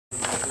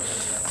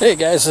Hey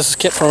guys, this is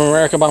Kip from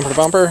America Bumper to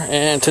Bumper,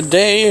 and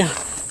today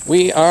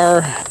we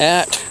are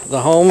at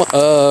the home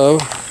of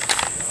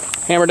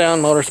Hammerdown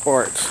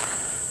Motorsports.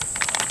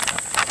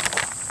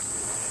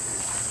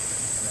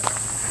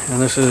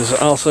 And this is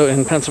also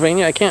in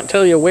Pennsylvania. I can't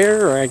tell you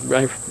where, I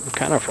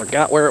kind of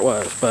forgot where it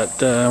was,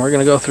 but we're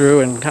going to go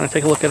through and kind of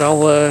take a look at all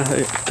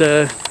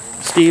that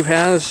Steve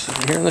has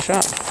here in the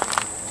shop.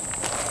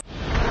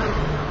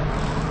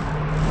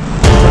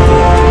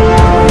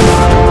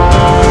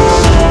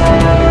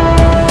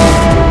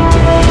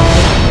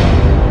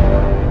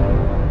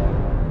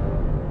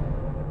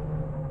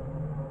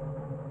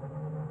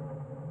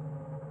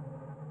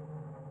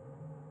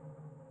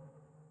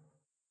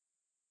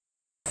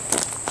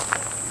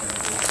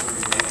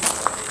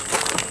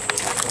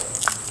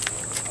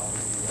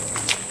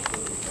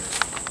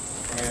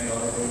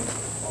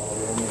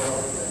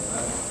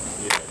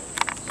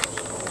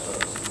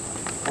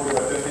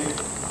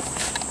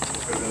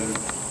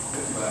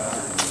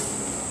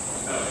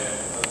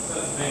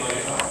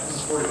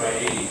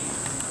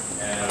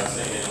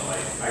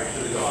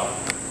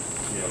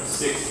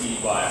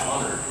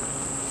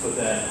 But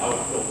then I would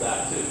have built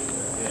that too.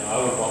 You know, I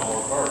would have bought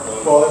more cars.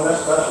 Well, then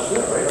that's just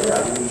it, right?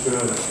 Yeah, you just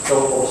gonna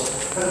fill those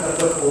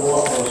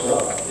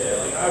stuff. Yeah,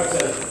 like I've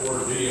said it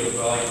before videos,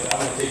 but like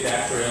I'm gonna take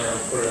that trailer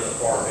and put it in the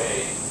far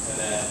bay, and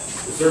then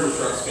the service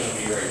truck's gonna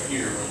be right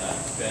here when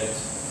that bed's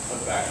put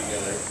back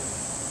together.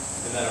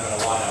 And then I'm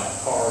gonna line up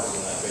cars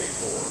in that bay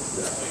 4,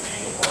 like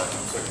angle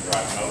parking, so I can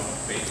drive them out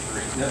bay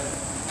 3. Yep.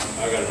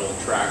 I got a little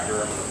tractor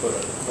I'm gonna put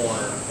in the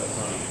corner that's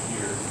not even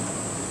here.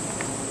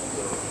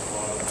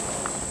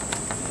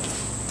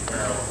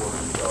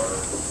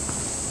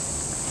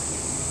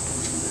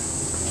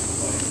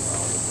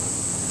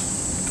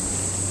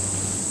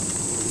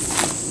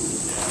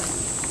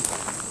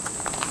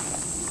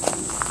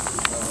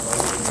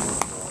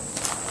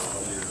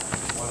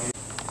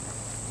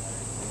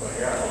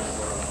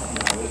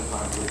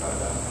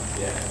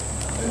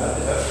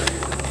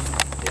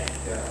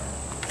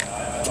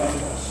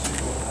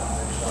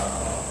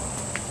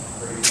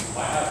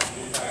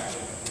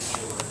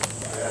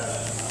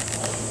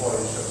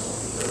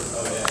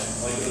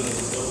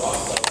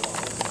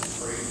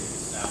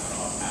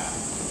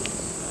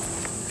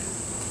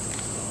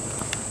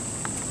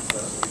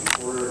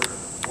 We're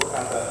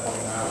at that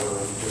point now where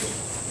we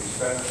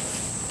spend,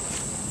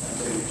 and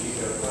say we keep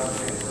it around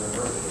here for an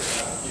emergency with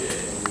that.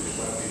 Yeah. And we just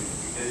went, we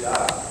did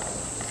that.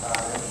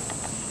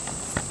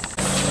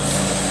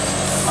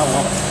 I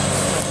love it.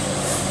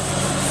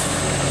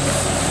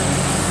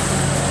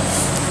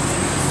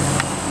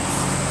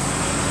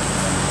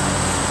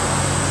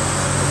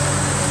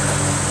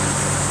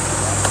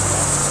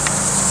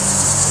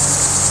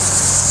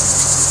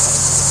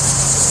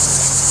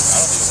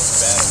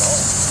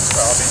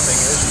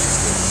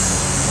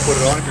 Put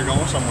it on if you're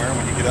going somewhere, and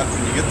when you get there,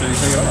 you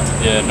take it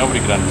off. Yeah, nobody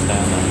could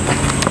understand that.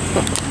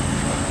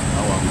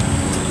 Oh well.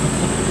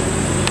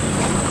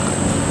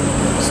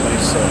 It's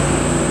nice.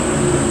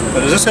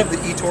 But does this have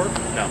the e-torque?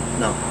 No.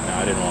 No. No,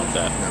 I didn't want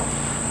that. No.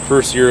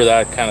 First year of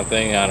that kind of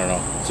thing, I don't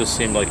know. It just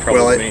seemed like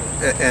trouble to me.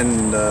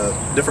 And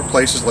different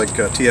places like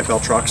TFL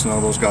Trucks and all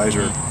those guys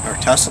are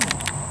testing them.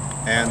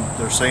 And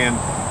they're saying,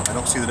 I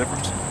don't see the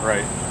difference.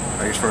 Right.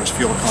 As far as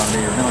fuel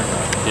economy or anything like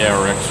that. Yeah,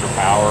 or extra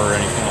power or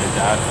anything like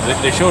that.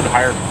 They showed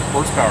higher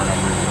horsepower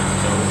numbers.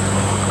 So,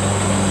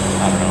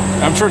 I don't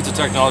know. I'm sure it's a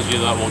technology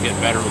that will get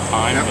better with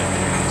time, but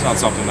it's not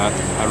something that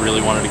I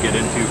really wanted to get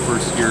into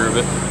first year of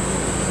it.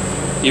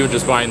 Even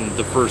just buying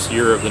the first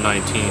year of the 19,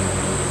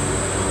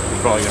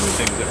 there's probably going to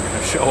be things that are going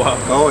to show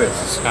up. Oh, yes.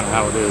 It's kind of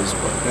how it is.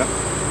 But,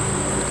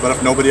 but if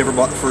nobody ever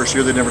bought the first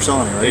year, they'd never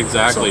sell any, right?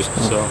 Exactly.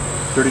 So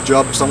dirty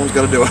job, but someone's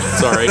got to do it.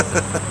 It's all right.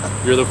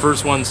 You're the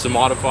first ones to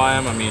modify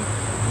them. I mean,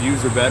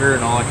 views are better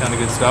and all that kind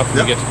of good stuff.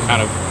 You get to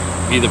kind of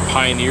be the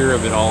pioneer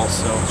of it all,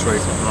 so that's right.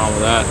 Nothing wrong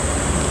with that.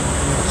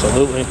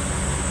 Absolutely.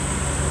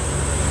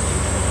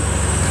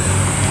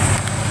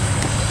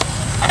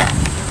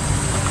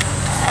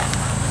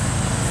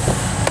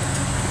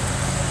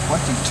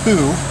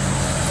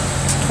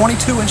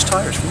 $22 inch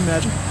tires, can you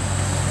imagine?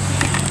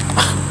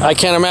 I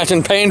can't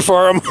imagine paying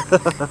for them.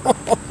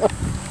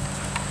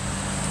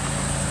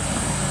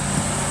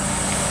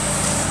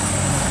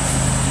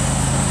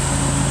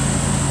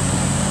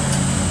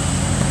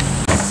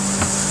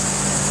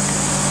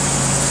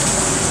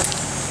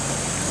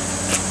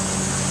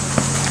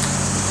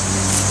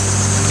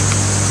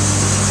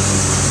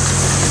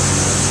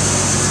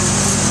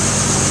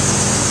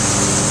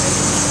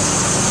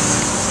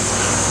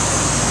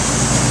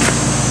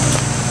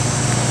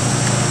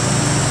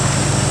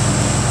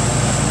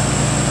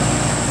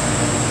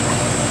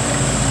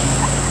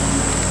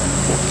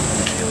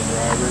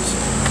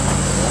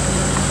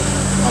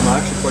 I'm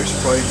actually quite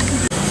surprised you can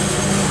get.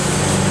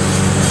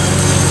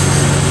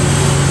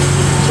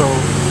 So,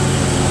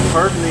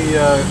 pardon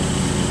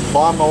the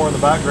lawnmower in the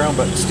background,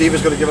 but Steve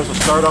is going to give us a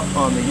startup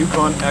on the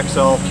Yukon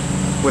XL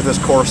with his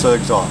Corsa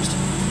exhaust.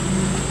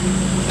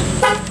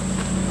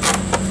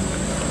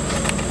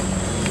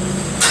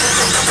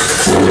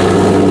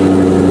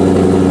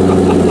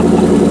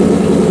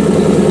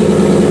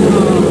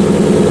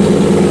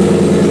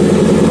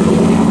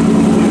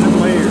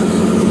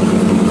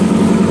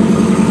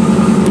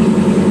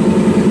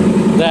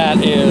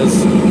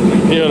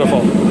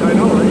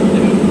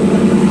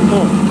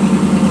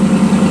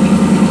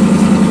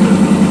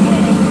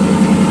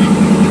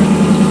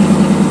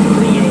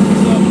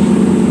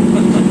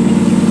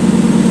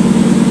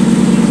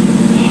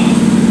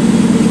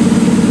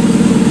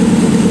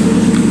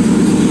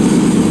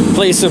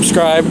 Please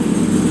subscribe. I'm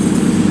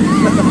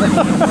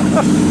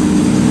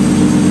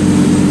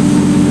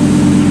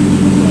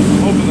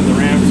hoping that the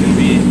Ram's going to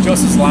be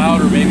just as loud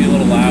or maybe a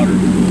little louder.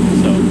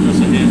 So,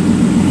 just a hint.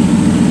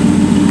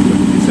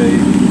 You say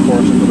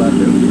chorus into that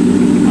too?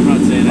 I'm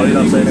not saying Oh,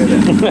 you're not saying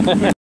anything?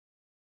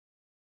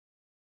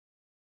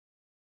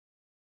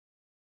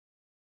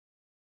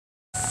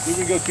 We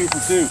can go 2 for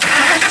 2.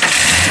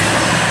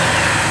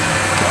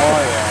 Oh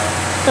yeah.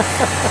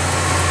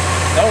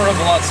 That one runs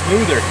a lot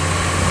smoother.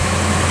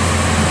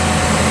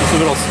 Just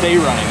if it'll stay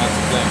running, that's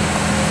the thing.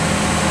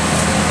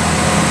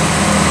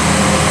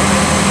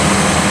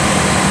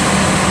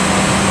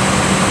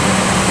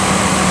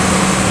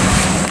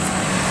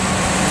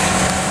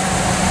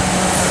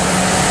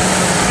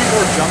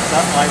 More jumps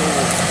that idle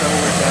will settle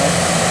right down.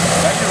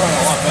 It's actually running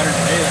a lot better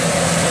today than it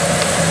was.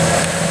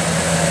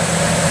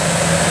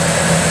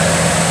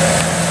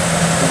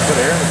 Put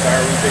air in the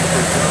tire, we take it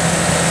pretty good.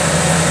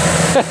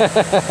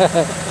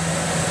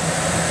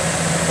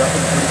 That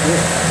was pretty cool.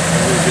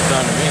 Really good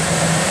time to me.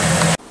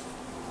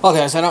 Well,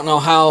 guys, I don't know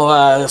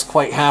how this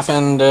quite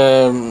happened,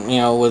 you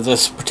know, with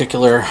this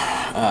particular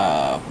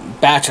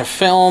batch of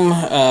film.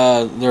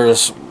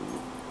 There's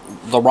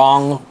the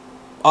wrong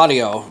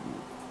audio.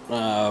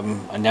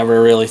 I never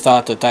really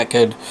thought that that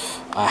could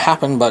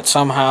happen, but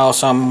somehow,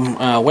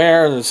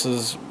 somewhere, this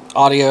is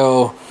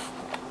audio,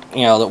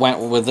 you know, that went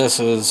with this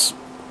is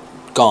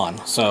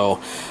gone. So,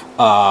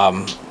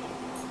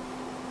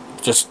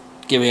 just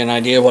give you an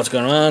idea of what's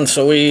going on.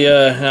 So we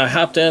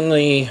hopped in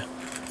the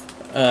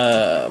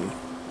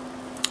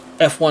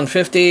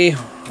F-150,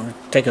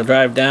 take a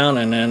drive down,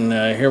 and then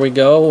here we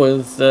go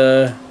with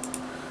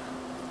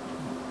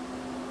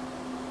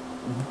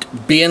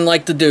being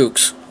like the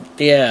Dukes.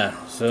 Yeah,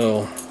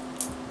 so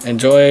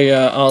enjoy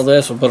all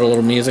this. We'll put a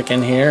little music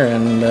in here,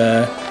 and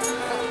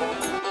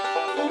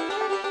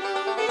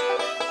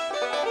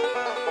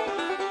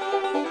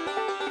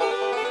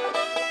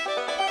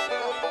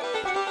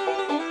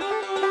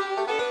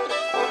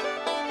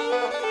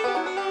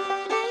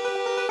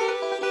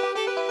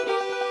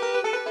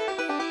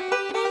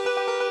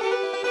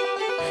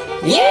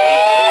yeah!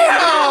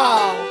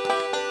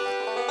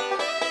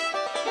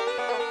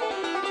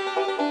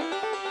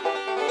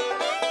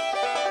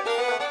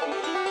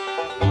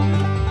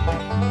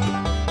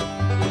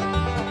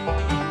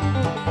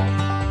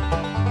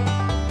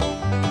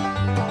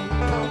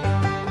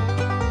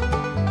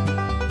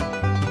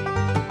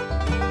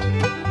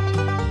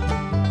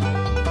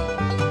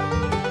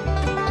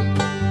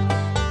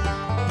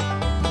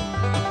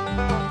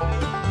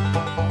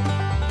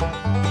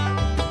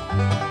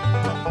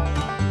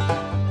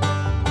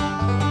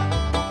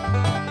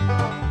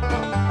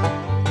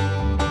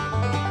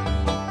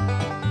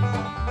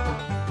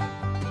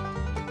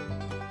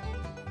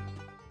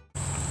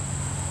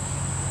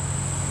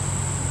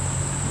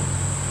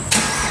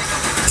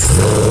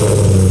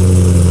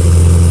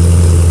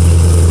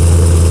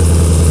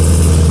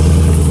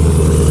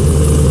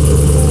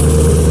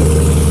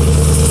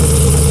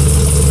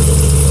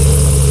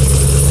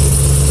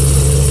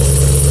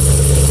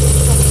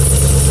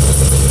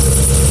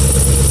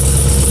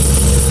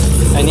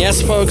 And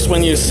yes, folks,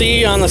 when you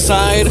see on the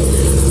side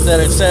that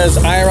it says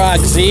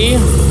IROC Z,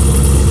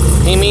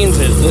 he means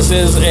it. This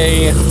is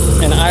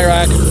an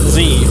IROC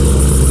Z.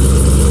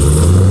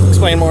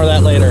 Explain more of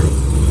that later.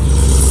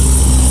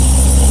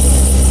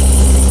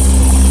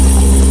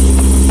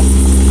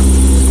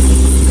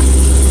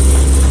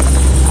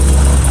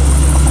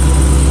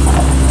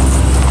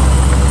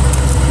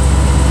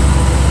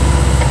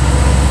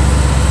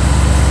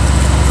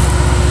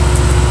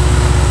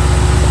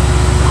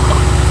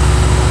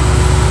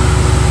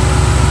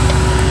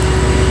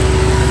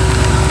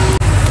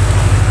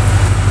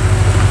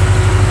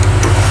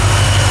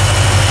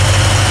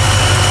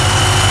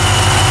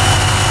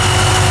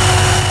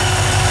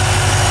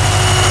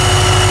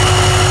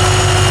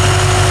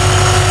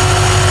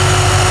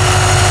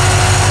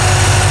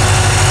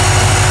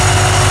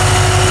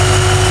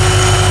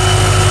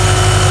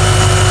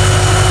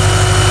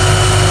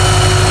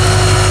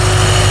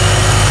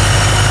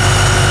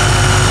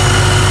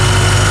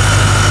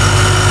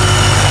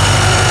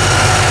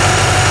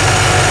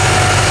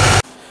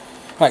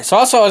 Right, so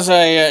also as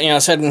I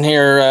said in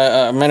here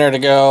a minute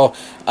ago,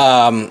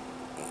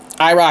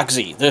 IROC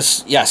Z.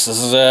 This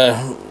is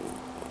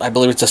I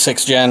believe it's a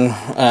 6th gen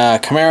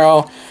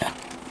Camaro.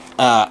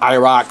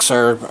 IROCs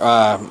are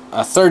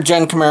a 3rd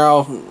gen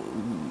Camaro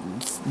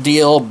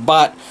deal,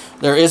 but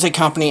there is a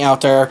company out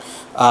there.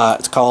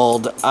 It's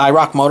called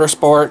Hammerdown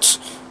Motorsports.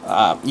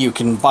 You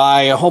can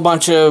buy a whole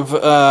bunch of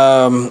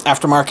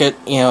aftermarket,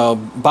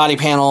 body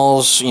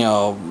panels,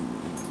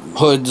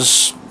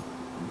 hoods.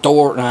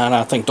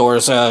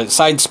 Doors,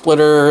 side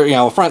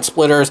splitter, front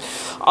splitters,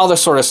 all this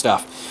sort of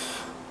stuff.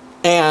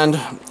 And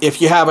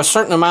if you have a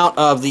certain amount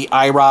of the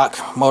IROC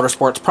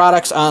Motorsports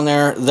products on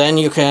there, then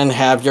you can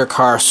have your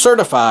car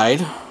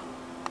certified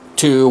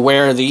to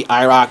wear the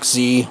IROC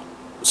Z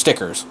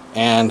stickers,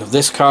 and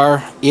this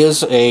car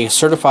is a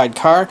certified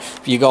car.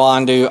 If you go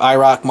on to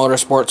IROC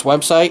Motorsports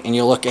website and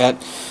you look at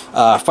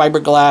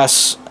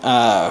fiberglass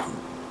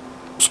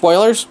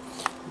spoilers,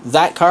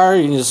 that car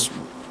is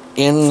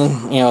in,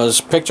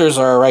 his pictures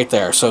are right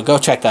there, so go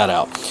check that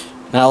out.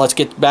 Now let's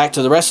get back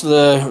to the rest of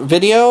the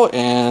video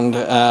and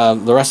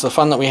the rest of the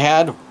fun that we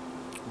had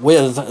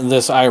with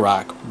this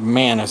IROC.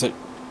 Man, is it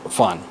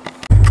fun.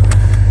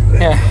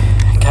 Yeah,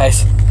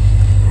 guys.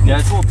 Yeah,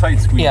 it's a little tight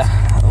squeeze. Yeah,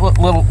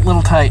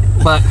 little tight,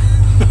 but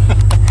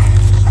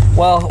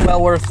well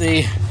worth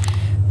the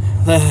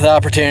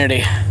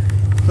opportunity.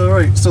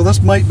 Alright, so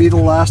this might be the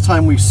last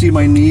time we see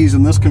my knees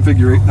in this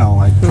configuration. No,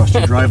 I trust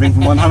you driving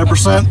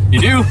 100%. You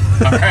do?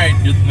 Alright,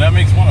 that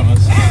makes one of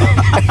us.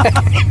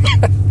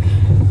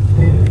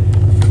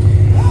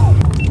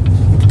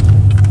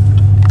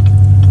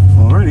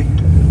 Alrighty.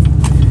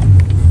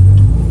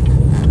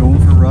 Going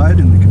for a ride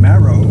in the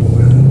Camaro.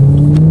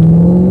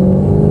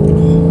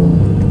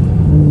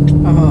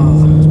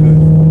 Oh, that's good.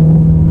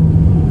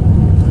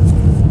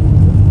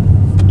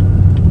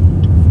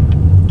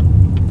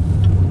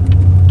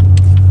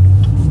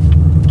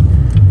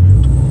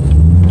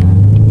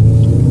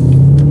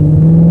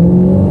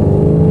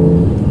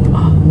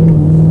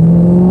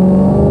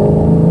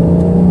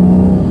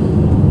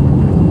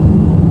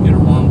 Get it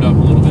warmed up a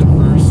little bit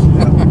first.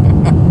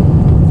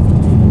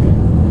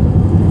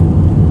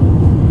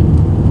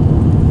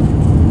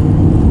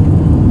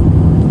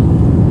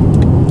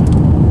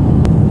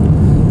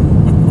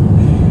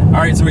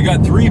 Alright, so we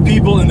got 3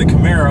 people in the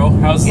Camaro.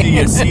 How's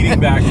the seating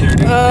back there,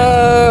 dude?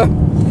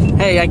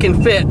 Hey, I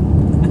can fit.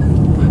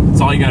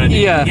 That's all you gotta do.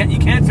 Yeah. You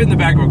can't fit in the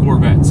back of a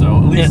Corvette, so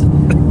at least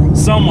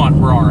somewhat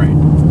we're alright.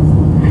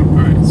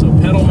 Alright, so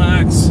pedal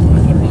max. I'll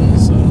put it on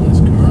this side of this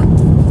car.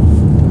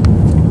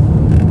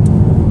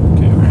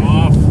 Okay, we're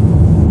off.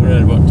 We're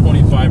at about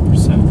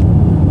 25%.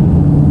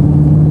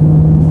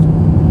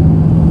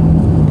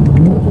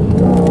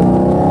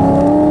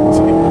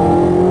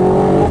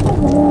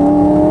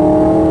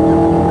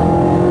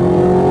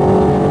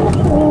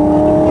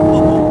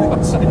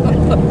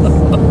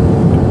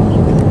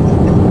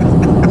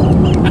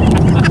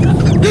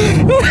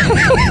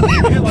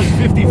 Hit like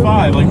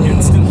 55, like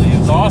instantly.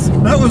 It's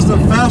awesome. That was the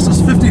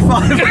fastest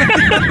 55.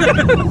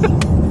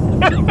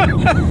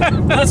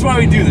 That's why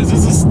we do this.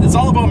 It's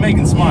all about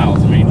making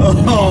smiles. I mean,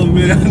 Oh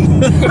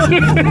man.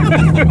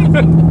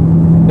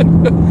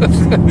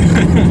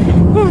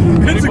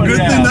 It's a good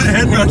thing that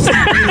headrest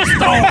is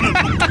stolen.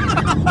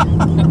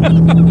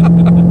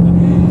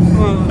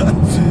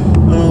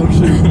 Oh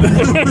shoot.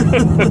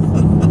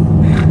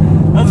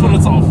 that's what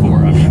it's all for.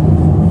 I mean,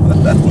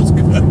 That was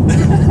good.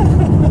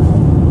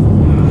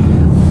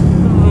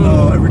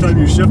 Oh, every time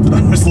you shifted,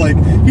 I was like,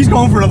 he's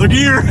going for another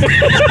gear. I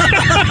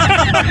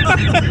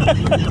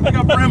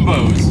got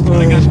Brembos.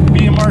 I got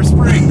BMR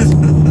springs.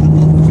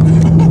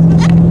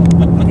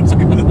 That's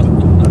good.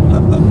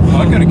 Oh,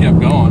 I could have kept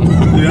going.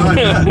 Yeah, I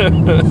bet.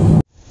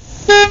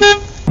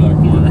 That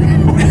corner.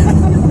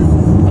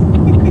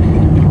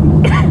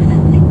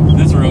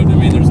 This road, I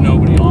mean, there's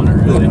nobody on it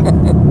really.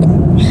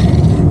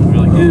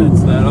 You're like, yeah,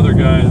 it's that other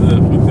guy with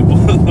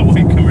the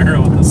white Camaro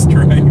with the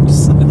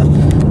stripes.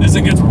 This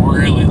thing gets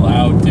really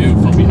loud too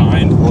from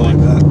behind. Like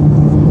that.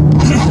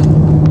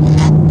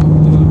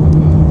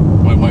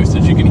 My wife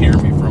said she can hear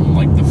me from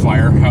like the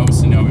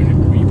firehouse.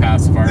 When you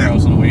pass the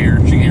firehouse on the way here,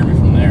 she can hear me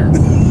from there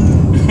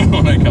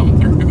when I come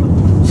through.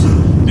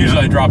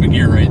 Usually I drop a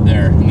gear right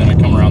there, and then I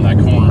come around that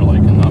corner like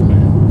a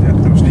nutman. Yeah,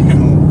 I'm sneaking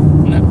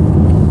home. No.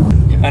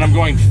 And I'm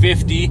going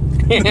 50.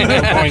 I'm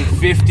going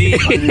 50. I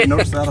didn't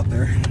notice that up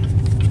there.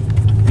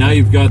 Now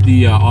you've got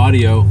the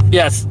audio,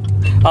 Yes,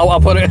 I'll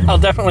put it. I'll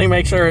definitely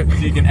make sure. so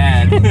you can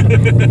add.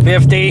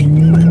 50.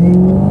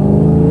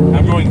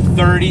 I'm going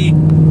 30.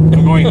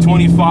 I'm going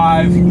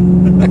 25.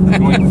 I'm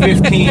going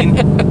 15.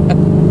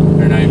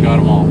 There, now you've got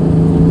them all.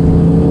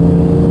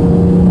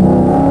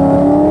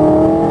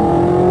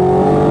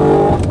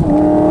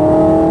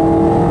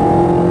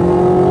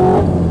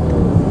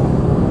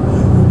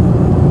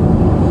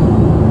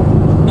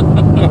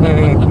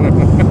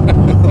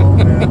 Oh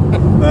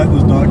man, that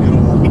does not get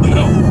old.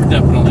 No,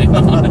 definitely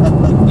not.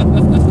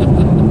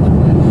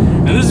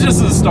 And this is just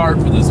the start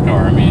for this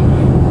car. I mean,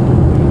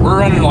 we're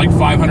running like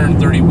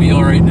 530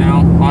 wheel right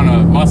now on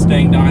a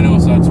Mustang dyno,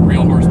 so that's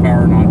real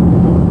horsepower, not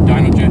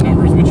dyno jet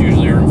numbers, which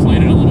usually are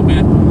inflated a little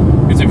bit.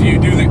 Because if you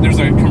do, there's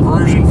a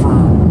conversion for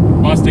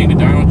Mustang to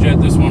dyno jet.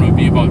 This one would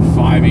be about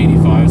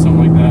 585,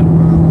 something like that.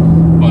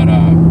 But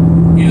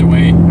either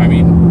way, I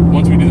mean,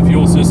 once we do the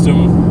fuel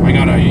system, I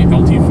got a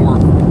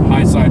LT4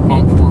 high side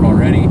pump for it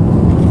already,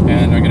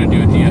 and I'm gonna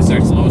do a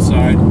DSX low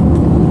side,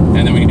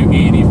 and then we can do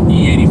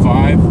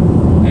E85,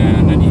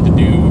 and I need to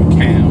do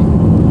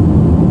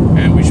cam,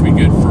 and we should be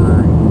good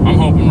for, I'm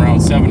hoping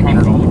around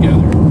 700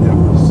 altogether. Yeah.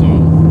 So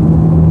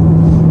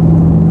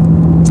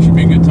should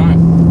be a good time.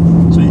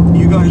 So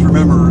you guys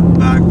remember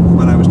back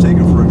when I was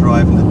taken for a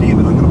drive in the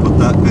Demon? I'm going to put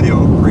that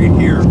video right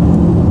here.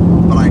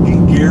 But I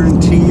can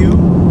guarantee you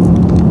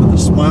that the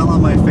smile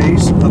on my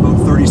face about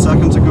 30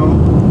 seconds ago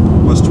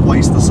was twice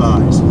twice the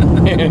size.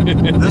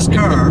 This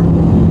car,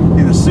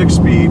 in a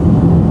 6-speed,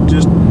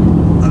 just, I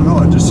don't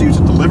know, it just seems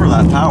to deliver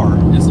that power.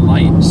 It's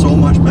light. So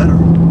much better.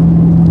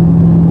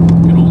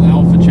 Good old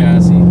Alpha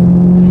chassis.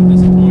 Don't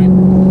disappoint.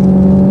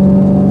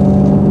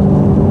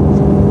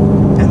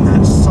 And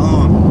that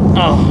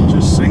song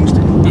just sings to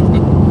you.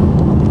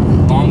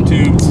 Long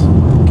tubes,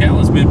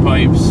 catless mid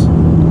pipes,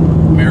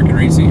 American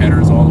racing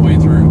headers all the way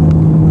through.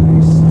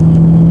 Nice.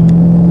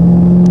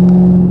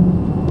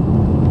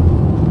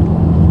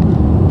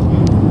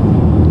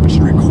 I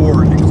should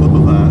record a clip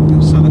of that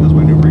and set it as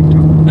my new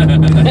ringtone.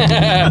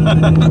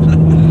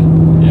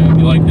 Yeah, if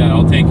you like that,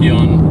 I'll take you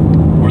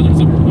on where there's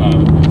a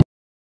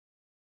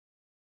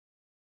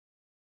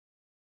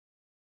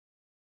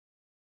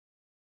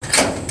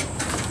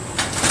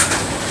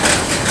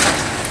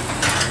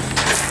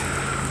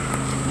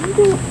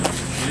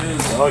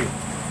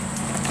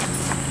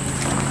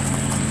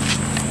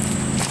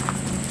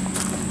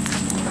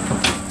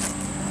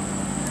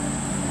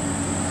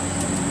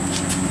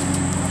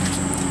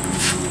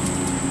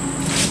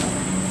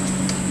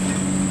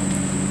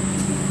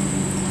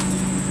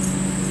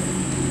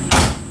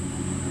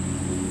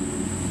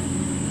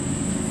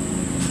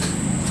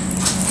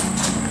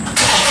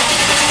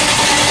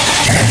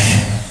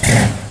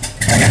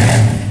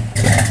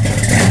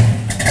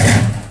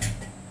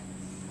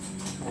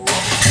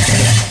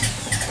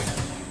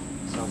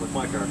Sounds like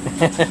my car.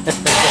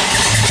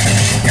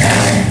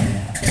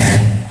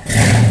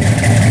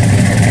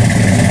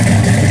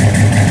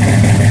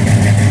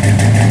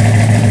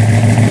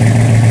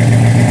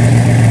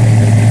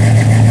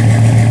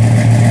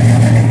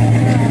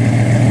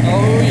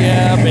 Oh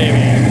yeah,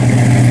 baby.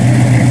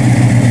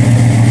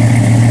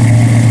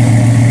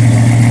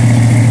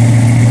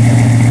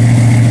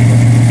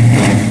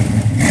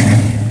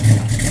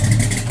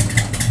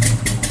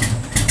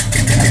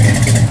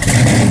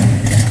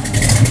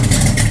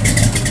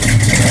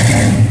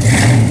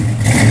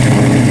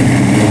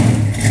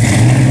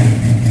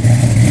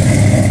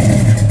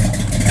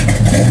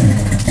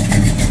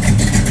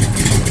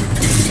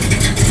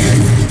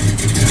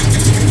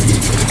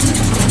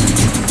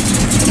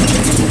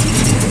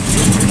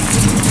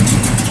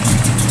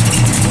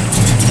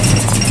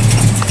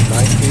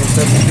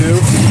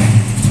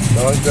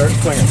 Start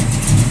swinging.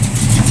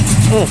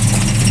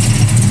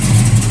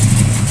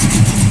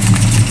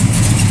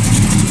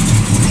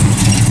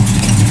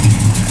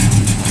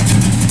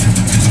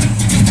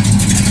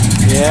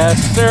 Yes,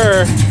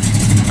 sir.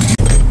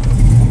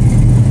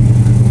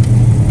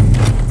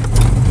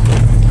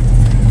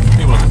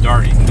 think about the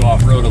Dart you can go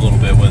off road a little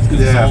bit with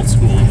because it's old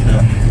school. You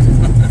know?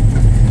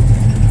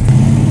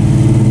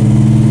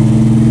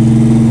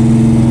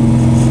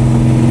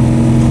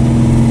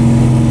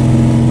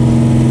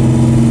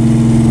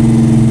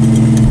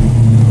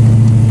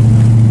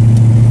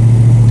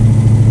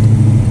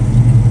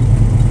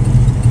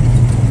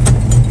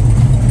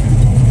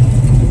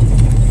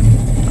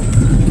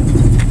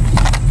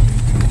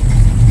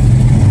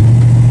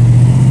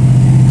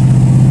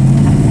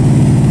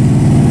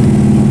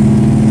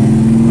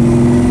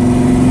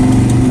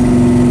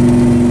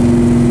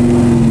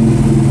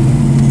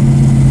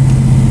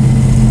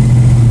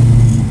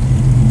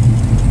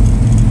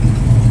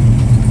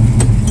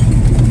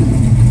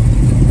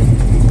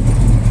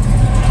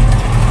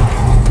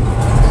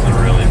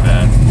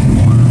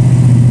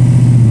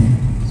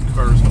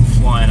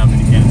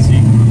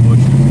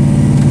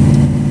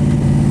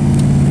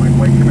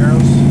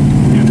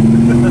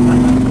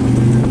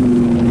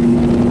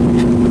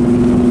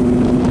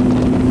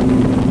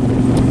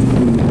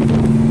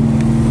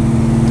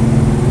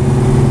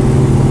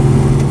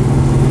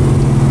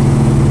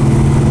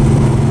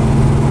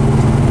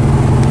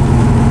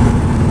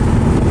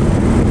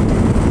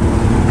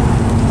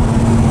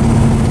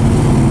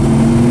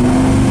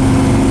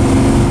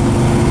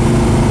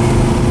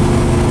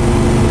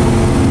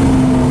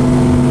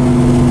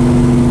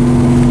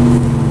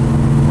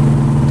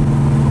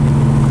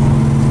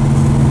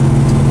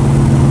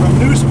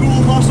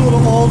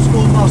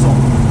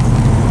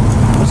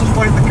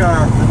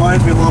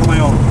 Reminds me a lot of my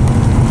own.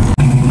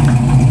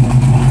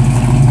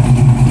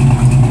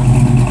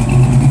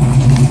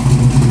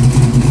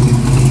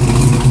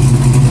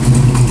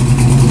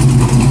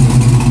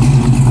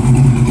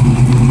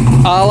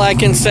 All I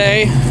can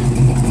say,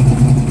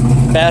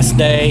 best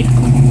day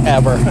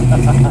ever.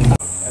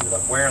 Ended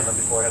up wearing them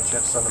before I had a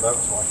chance to send them out,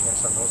 so I can't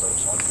send those out,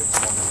 so I'll get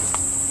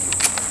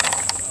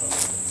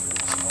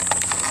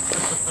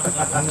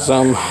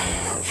some Some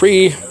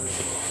free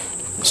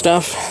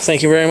stuff.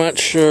 Thank you very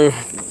much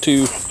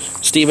to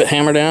Steve at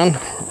Hammerdown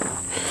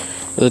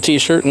for the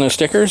t-shirt and the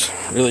stickers.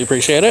 Really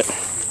appreciate it.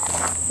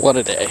 What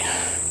a day.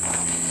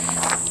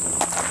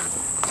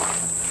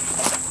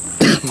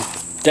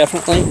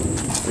 Definitely,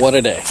 what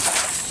a day.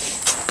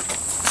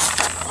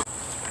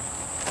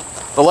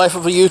 The life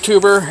of a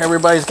YouTuber.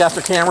 Everybody's got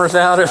their cameras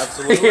out.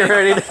 You're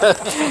ready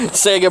to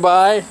say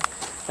goodbye.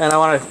 And I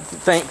want to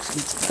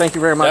thank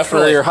you very much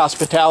for your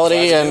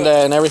hospitality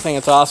and everything.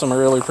 It's awesome. I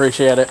really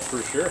appreciate it.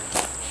 For sure.